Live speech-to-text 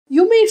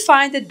may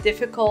find it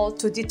difficult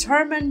to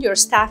determine your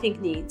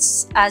staffing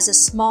needs as a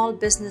small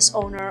business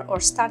owner or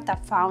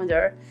startup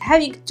founder.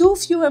 Having too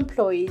few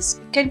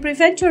employees can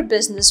prevent your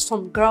business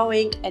from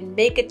growing and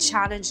make it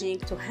challenging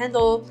to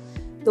handle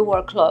the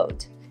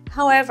workload.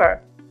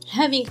 However,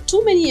 having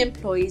too many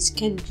employees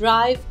can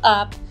drive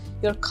up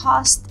your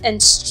cost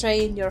and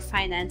strain your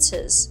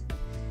finances.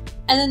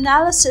 An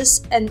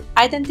analysis and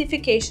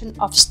identification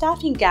of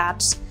staffing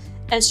gaps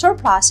and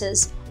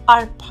surpluses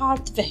are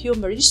part of the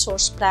human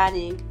resource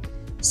planning.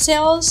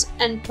 Sales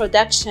and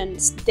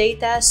productions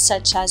data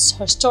such as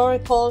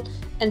historical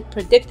and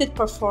predicted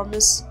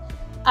performance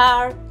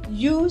are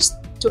used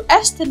to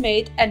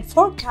estimate and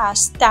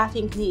forecast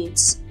staffing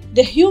needs.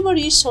 The human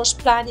resource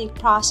planning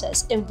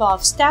process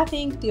involves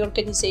staffing the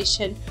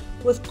organization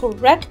with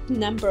correct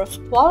number of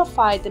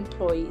qualified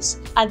employees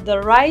at the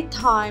right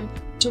time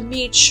to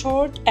meet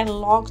short and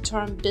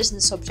long-term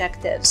business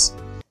objectives.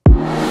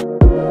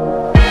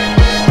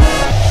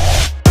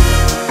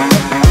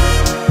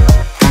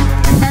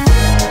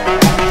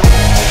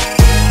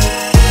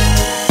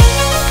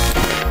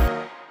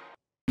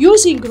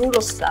 Using rule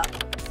of thumb.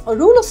 A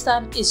rule of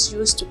thumb is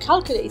used to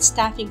calculate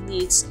staffing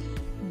needs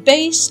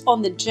based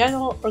on the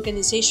general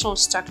organizational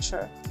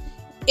structure.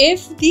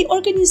 If the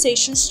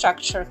organization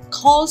structure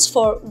calls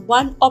for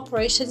one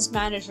operations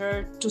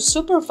manager to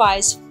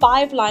supervise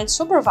 5 line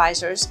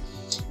supervisors,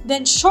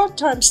 then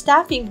short-term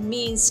staffing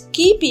means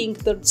keeping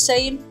the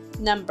same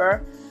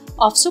number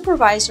of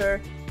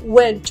supervisors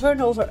when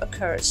turnover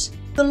occurs.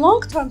 The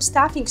long-term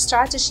staffing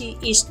strategy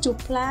is to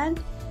plan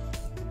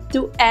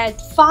to add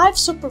 5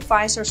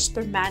 supervisors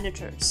per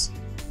managers.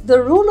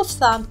 The rule of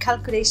thumb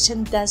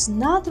calculation does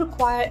not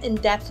require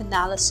in-depth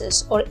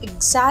analysis or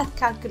exact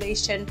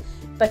calculation,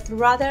 but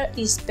rather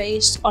is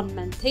based on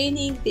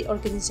maintaining the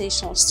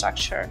organizational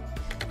structure.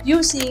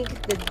 Using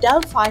the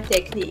Delphi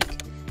technique.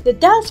 The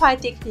Delphi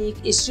technique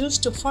is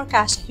used to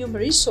forecast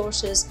human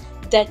resources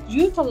that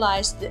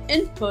utilize the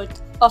input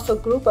of a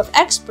group of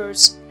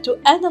experts to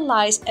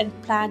analyze and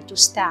plan to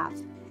staff.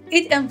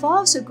 It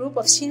involves a group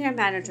of senior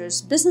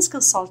managers, business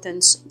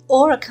consultants,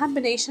 or a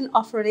combination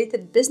of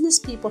related business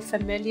people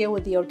familiar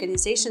with the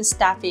organization's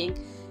staffing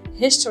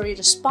history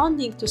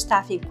responding to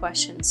staffing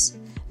questions.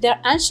 Their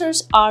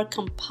answers are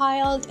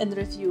compiled and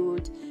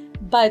reviewed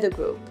by the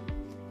group.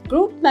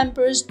 Group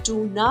members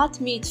do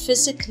not meet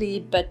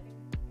physically, but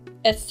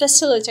a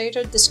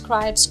facilitator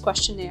describes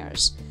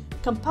questionnaires,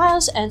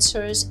 compiles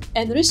answers,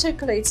 and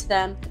recirculates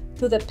them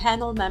to the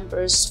panel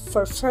members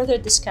for further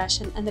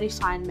discussion and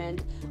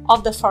refinement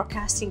of the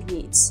forecasting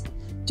needs.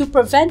 To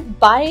prevent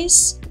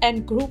bias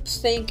and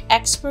groupthink,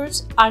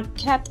 experts are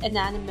kept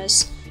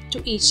anonymous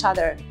to each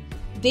other.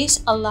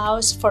 This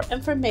allows for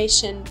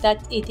information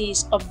that it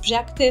is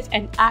objective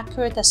and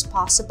accurate as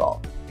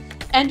possible.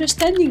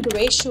 Understanding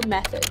ratio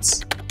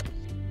methods.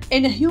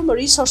 In a human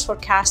resource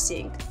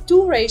forecasting,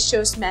 2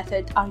 ratios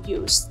methods are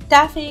used: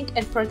 staffing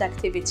and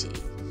productivity.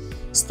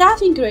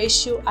 Staffing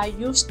ratio are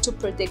used to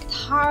predict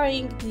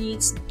hiring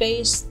needs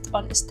based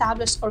on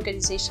established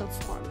organizational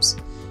forms,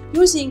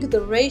 using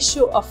the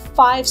ratio of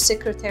 5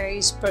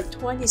 secretaries per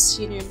 20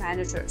 senior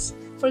managers.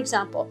 For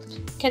example,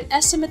 can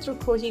estimate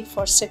recruiting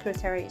for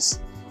secretaries.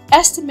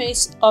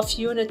 Estimates of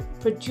unit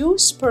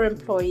produced per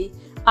employee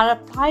are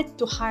applied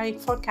to hiring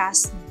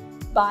forecasts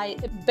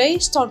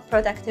based on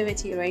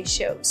productivity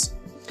ratios.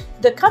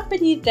 The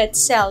company that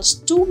sells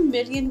 2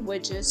 million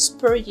widgets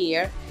per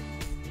year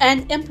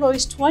and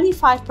employs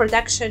 25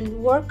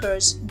 production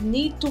workers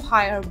need to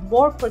hire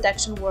more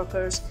production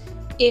workers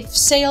if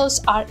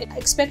sales are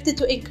expected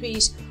to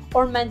increase,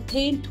 or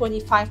maintain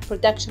 25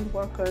 production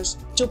workers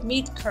to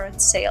meet current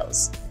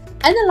sales.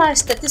 Analyze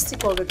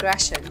statistical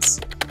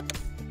regressions.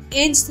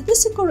 In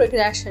statistical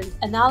regression,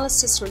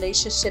 analysis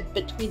relationship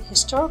between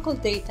historical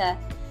data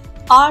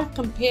are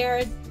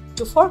compared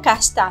to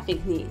forecast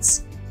staffing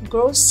needs.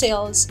 Gross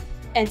sales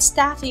and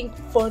staffing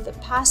for the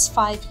past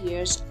 5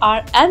 years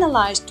are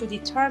analyzed to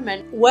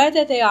determine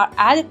whether they are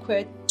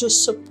adequate to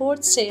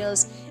support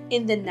sales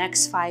in the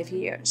next 5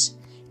 years.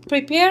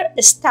 Prepare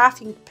a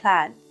staffing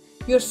plan.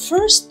 Your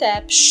first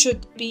step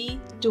should be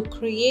to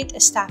create a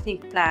staffing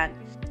plan.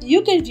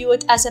 You can view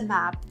it as a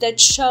map that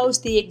shows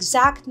the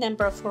exact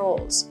number of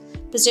roles,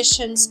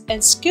 positions,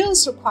 and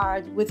skills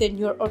required within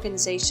your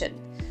organization.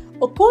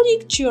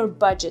 According to your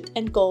budget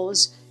and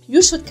goals,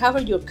 you should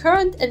cover your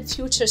current and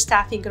future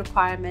staffing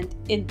requirement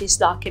in this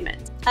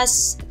document.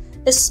 As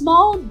a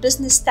small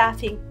business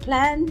staffing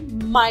plan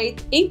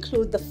might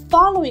include the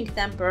following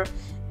number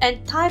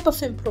and type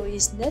of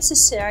employees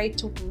necessary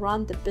to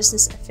run the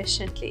business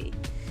efficiently: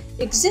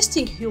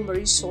 existing human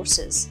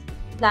resources,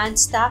 planned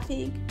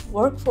staffing,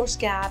 workforce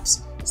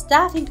gaps,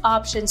 staffing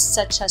options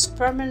such as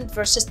permanent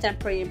versus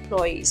temporary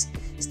employees.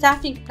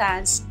 Staffing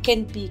plans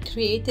can be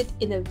created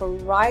in a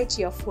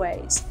variety of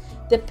ways.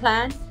 The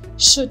plan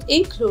should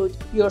include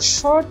your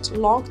short,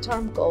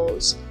 long-term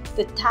goals,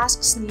 the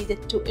tasks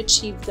needed to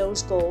achieve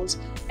those goals,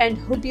 and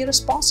who will be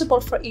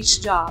responsible for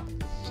each job.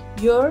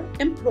 Your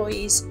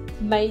employees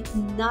might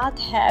not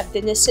have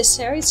the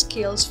necessary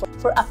skills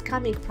for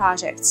upcoming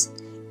projects.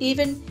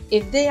 even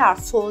if they are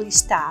fully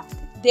staffed.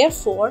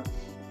 Therefore,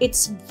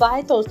 it's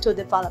vital to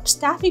develop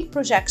staffing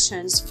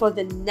projections for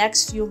the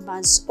next few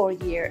months or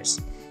years.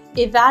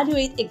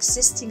 Evaluate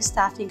existing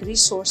staffing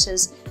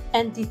resources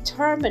and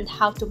determine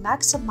how to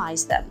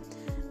maximize them.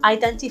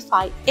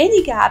 Identify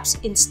any gaps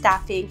in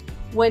staffing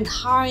when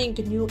hiring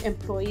new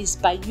employees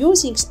by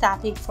using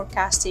staffing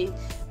forecasting,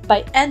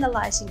 by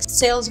analyzing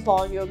sales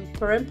volume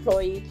per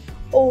employee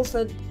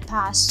over the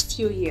past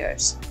few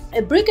years.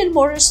 A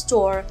brick-and-mortar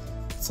store,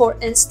 for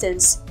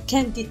instance,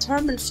 can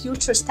determine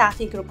future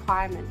staffing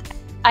requirements.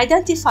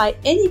 Identify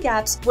any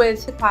gaps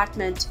with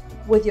department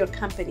with your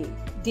company.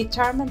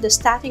 Determine the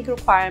staffing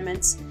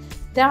requirements.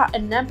 There are a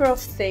number of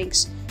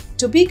things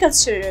to be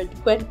considered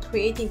when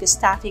creating a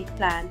staffing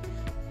plan.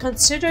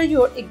 Consider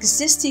your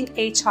existing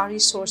HR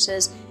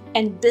resources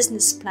and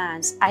business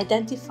plans.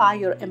 Identify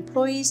your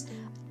employees'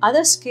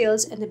 other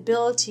skills and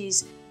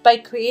abilities by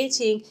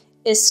creating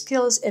a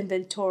skills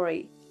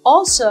inventory.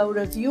 Also,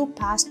 review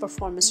past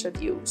performance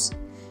reviews.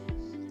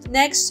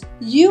 Next,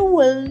 you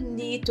will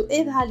need to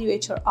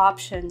evaluate your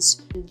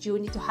options. You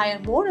need to hire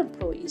more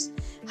employees.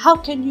 How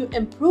can you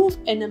improve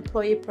an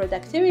employee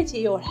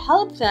productivity or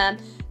help them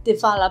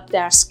develop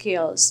their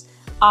skills?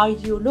 Are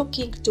you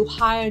looking to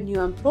hire new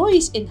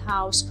employees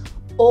in-house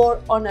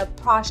or on a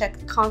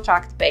project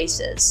contract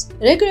basis?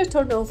 Regular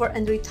turnover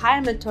and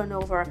retirement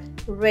turnover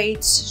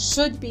rates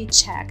should be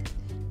checked.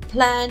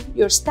 Plan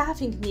your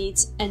staffing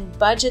needs and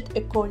budget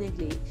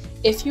accordingly.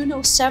 If you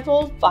know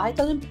several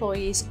vital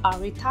employees are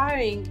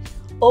retiring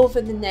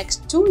over the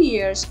next 2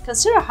 years,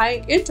 consider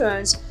hiring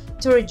interns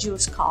to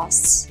reduce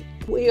costs.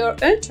 Your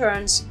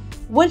interns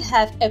will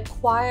have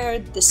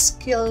acquired the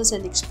skills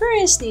and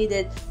experience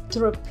needed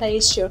to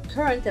replace your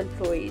current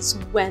employees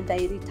when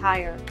they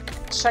retire.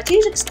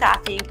 Strategic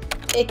staffing,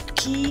 a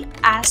key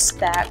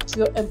aspect.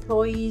 Your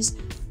employees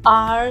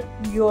are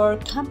your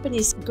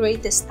company's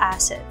greatest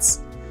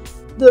assets.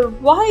 The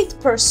right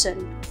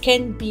person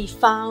can be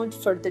found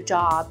for the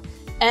job,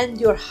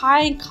 and your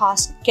hiring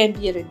costs can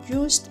be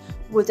reduced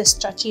with a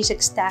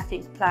strategic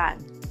staffing plan.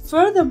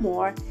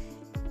 Furthermore,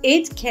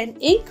 it can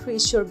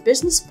increase your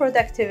business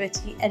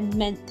productivity and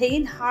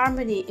maintain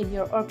harmony in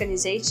your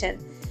organization.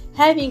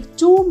 Having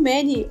too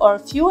many or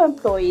few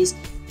employees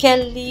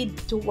can lead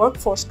to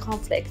workforce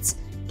conflicts,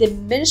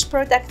 diminished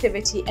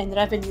productivity, and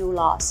revenue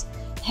loss.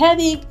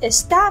 Having a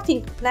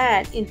staffing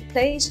plan in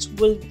place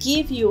will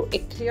give you a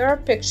clearer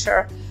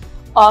picture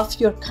of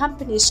your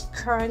company's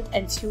current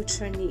and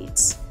future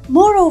needs.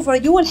 Moreover,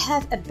 you will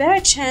have a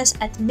better chance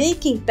at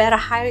making better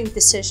hiring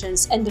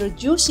decisions and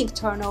reducing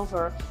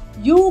turnover.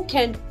 You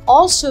can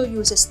also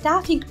use a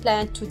staffing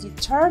plan to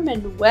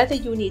determine whether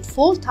you need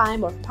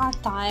full-time or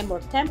part-time or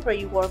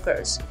temporary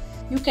workers.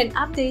 You can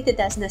update it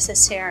as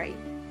necessary.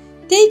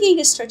 Taking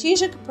a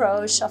strategic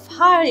approach of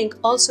hiring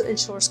also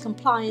ensures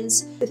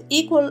compliance with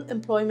equal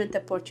employment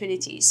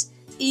opportunities.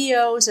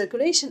 EO's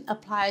regulation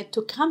applied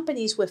to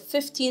companies with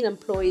 15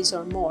 employees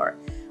or more.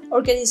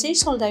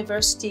 Organizational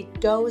diversity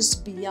goes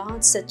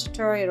beyond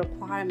statutory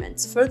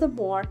requirements.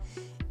 Furthermore,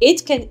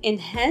 it can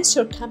enhance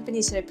your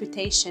company's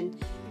reputation,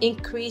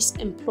 increase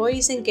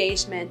employees'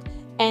 engagement,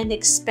 and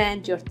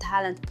expand your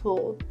talent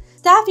pool.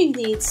 Staffing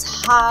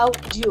needs, how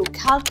do you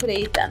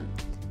calculate them?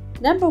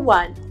 Number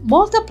 1,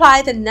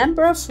 multiply the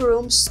number of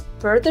rooms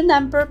per the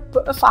number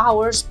of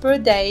hours per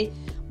day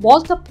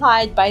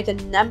multiplied by the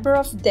number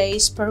of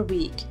days per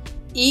week,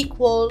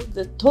 equal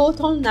the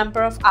total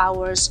number of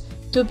hours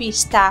to be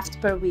staffed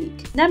per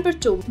week. Number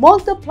 2,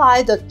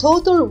 multiply the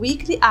total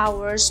weekly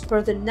hours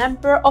per the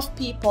number of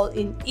people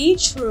in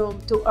each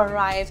room to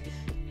arrive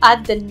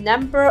at the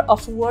number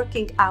of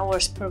working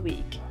hours per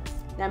week.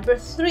 Number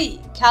 3,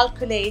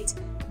 calculate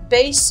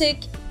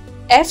basic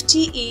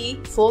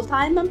FTE,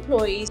 full-time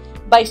employees,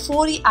 by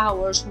 40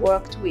 hours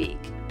worked week.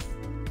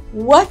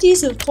 What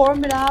is the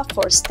formula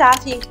for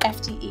staffing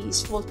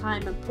FTEs,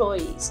 full-time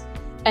employees?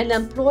 An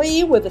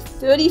employee with a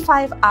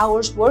 35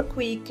 hours work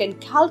week can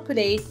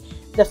calculate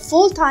the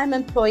full-time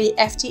employee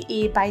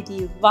FTE by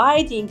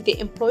dividing the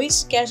employee's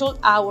scheduled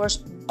hours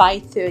by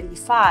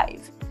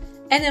 35.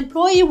 An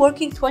employee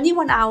working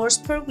 21 hours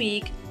per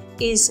week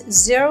is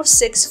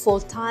 0.6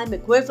 full-time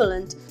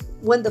equivalent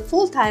when the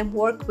full-time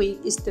work week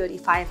is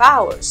 35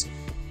 hours.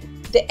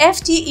 The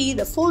FTE,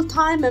 the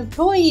full-time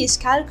employee, is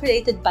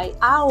calculated by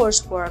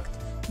hours worked,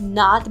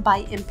 not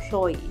by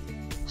employee.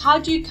 How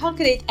do you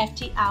calculate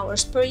FTE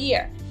hours per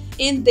year?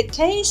 In the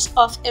case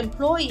of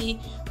employee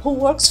who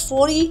works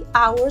 40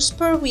 hours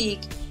per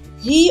week,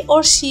 he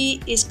or she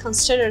is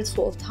considered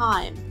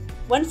full-time.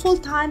 When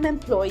full-time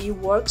employee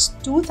works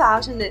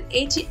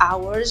 2,080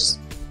 hours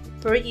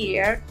per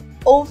year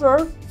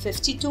over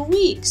 52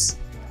 weeks.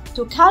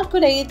 To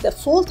calculate the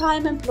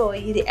full-time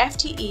employee, the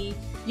FTE,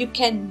 you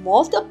can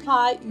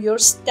multiply your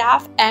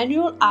staff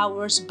annual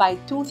hours by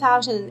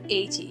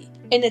 2,080.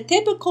 In a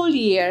typical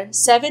year,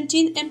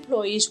 17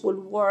 employees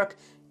will work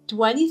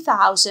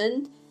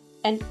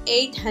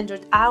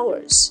 20,800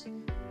 hours.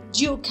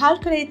 Do you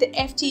calculate the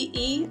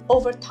FTE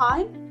over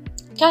time?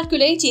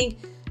 Calculating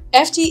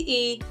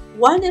FTE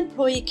One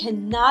employee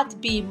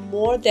cannot be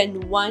more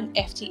than one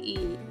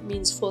FTE,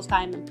 means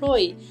full-time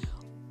employee.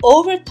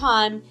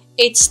 Overtime,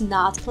 it's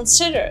not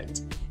considered.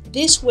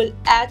 This will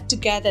add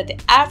together the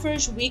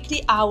average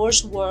weekly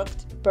hours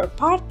worked per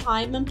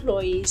part-time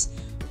employees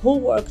who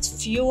worked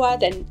fewer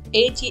than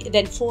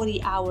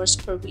 40 hours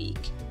per week.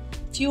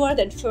 Fewer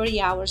than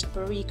 30 hours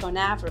per week on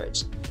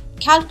average.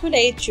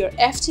 Calculate your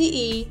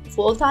FTE,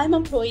 full-time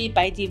employee,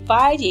 by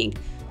dividing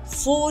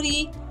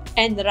 40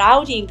 and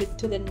rounding it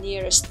to the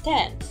nearest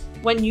tenth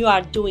when you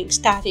are doing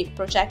staffing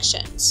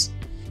projections.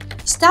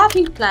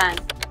 Staffing plan.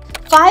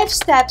 5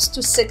 steps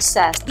to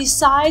success.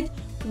 Decide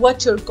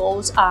what your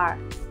goals are.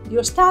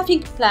 Your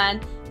staffing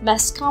plan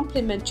must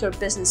complement your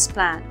business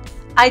plan.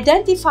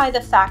 Identify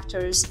the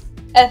factors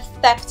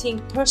affecting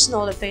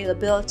personnel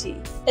availability.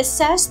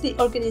 Assess the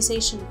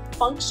organization's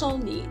functional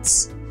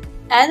needs.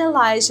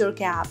 Analyze your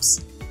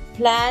gaps.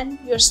 Plan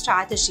your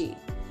strategy.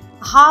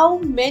 How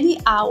many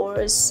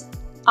hours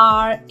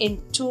are in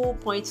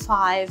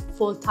 2.5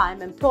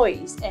 full-time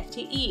employees,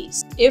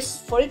 FTEs? If,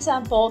 for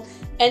example,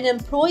 an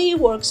employee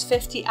works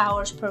 50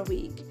 hours per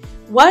week,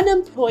 one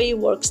employee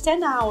works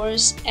 10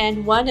 hours,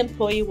 and one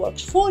employee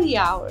works 40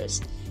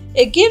 hours,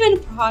 a given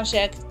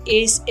project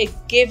is a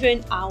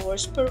given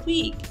hours per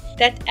week.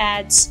 That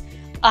adds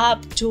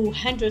up to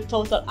 100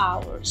 total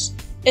hours.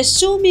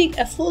 Assuming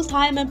a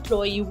full-time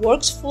employee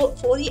works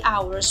 40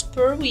 hours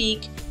per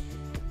week,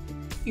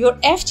 your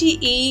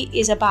FTE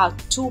is about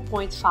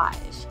 2.5.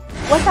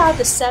 What are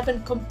the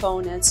 7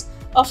 components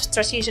of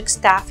strategic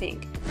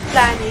staffing?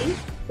 Planning,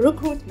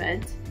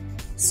 recruitment,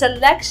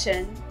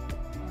 selection,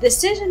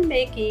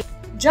 decision-making,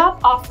 job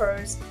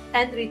offers,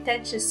 and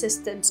retention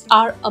systems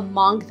are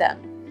among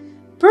them.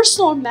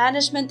 Personal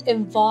management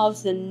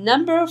involves the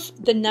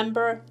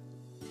number,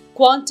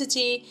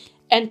 quantity,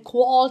 and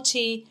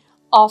quality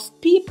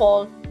of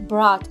people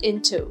brought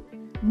into,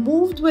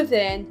 moved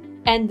within,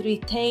 and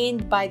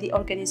retained by the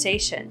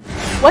organization.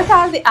 What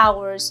are the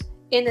hours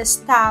in a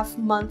staff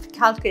month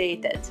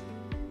calculated?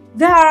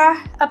 There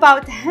are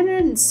about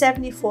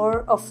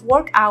 174 of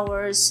work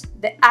hours,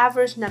 the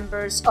average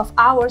numbers of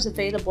hours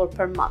available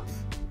per month.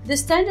 The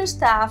standard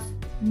staff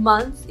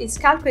month is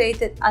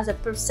calculated as a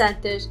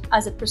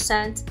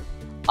percent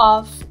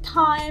of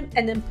time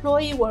an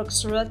employee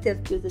works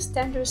relative to the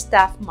standard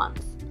staff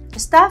month.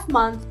 Staff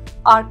month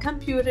are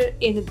computed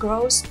in a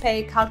gross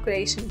pay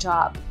calculation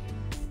job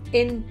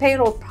in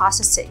payroll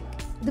processing.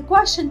 The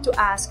question to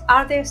ask: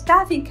 are there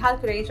staffing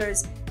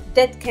calculators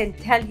that can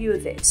tell you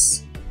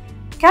this?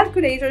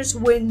 Calculators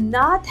will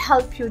not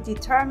help you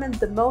determine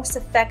the most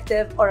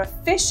effective or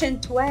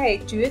efficient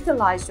way to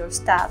utilize your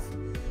staff.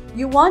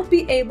 You won't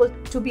be able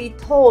to be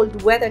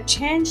told whether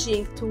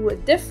changing to a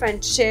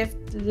different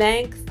shift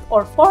length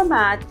or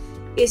format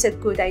is a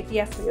good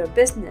idea for your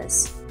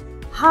business.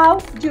 How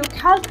do you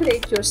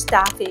calculate your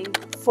staffing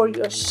for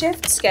your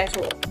shift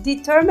schedule?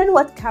 Determine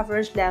what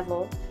coverage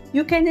level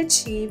you can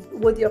achieve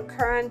with your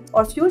current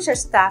or future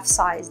staff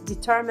size.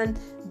 Determine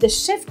the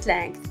shift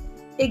length.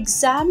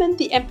 Examine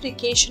the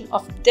implication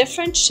of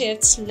different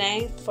shifts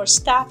length for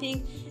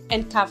staffing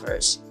and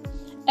covers.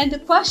 And the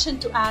question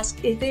to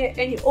ask: is there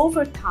any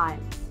overtime?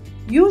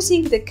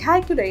 Using the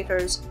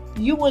calculators,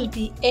 you will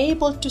be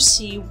able to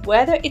see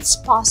whether it's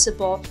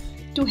possible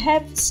to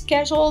have a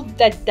schedule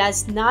that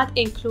does not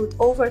include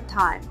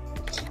overtime.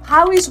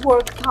 How is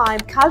work time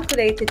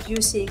calculated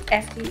using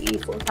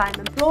FTE, full-time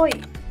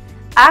employee?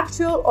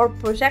 Actual or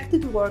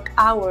projected work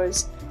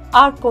hours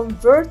are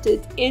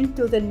converted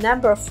into the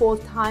number of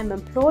full-time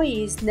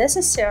employees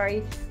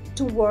necessary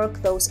to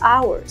work those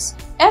hours.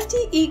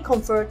 FTE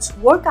converts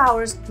work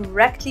hours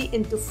directly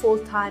into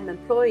full-time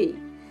employee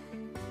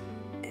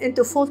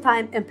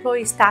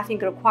staffing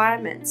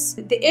requirements.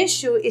 The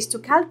issue is to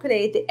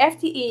calculate the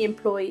FTE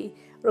employee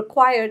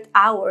required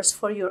hours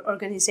for your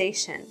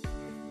organization.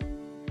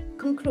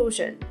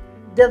 Conclusion: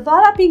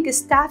 developing a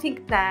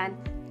staffing plan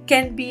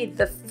can be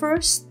the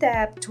first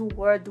step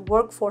toward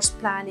workforce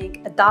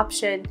planning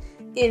adoption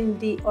in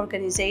the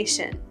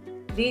organization.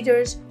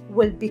 Leaders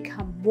will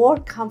become more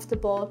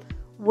comfortable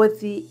with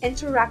the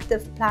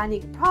interactive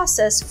planning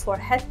process for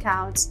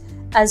headcounts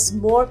as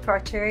more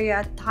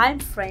criteria, time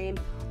frame,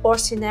 or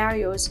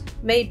scenarios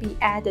may be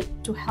added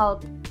to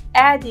help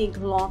adding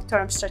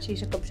long-term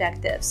strategic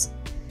objectives.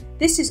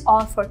 This is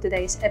all for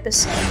today's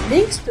episode.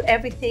 Links to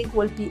everything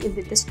will be in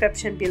the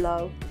description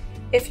below.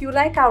 If you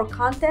like our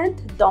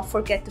content, don't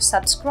forget to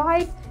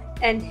subscribe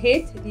and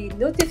hit the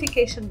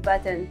notification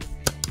button.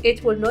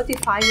 It will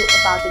notify you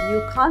about the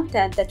new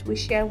content that we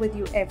share with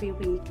you every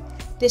week.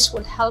 This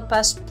will help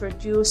us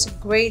produce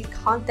great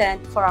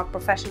content for our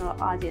professional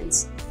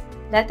audience.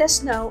 Let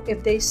us know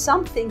if there's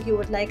something you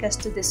would like us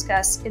to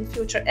discuss in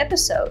future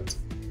episodes.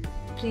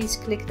 Please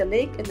click the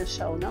link in the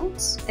show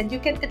notes and you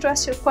can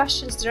address your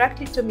questions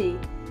directly to me.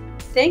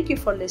 Thank you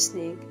for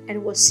listening,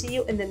 and we'll see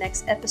you in the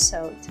next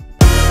episode.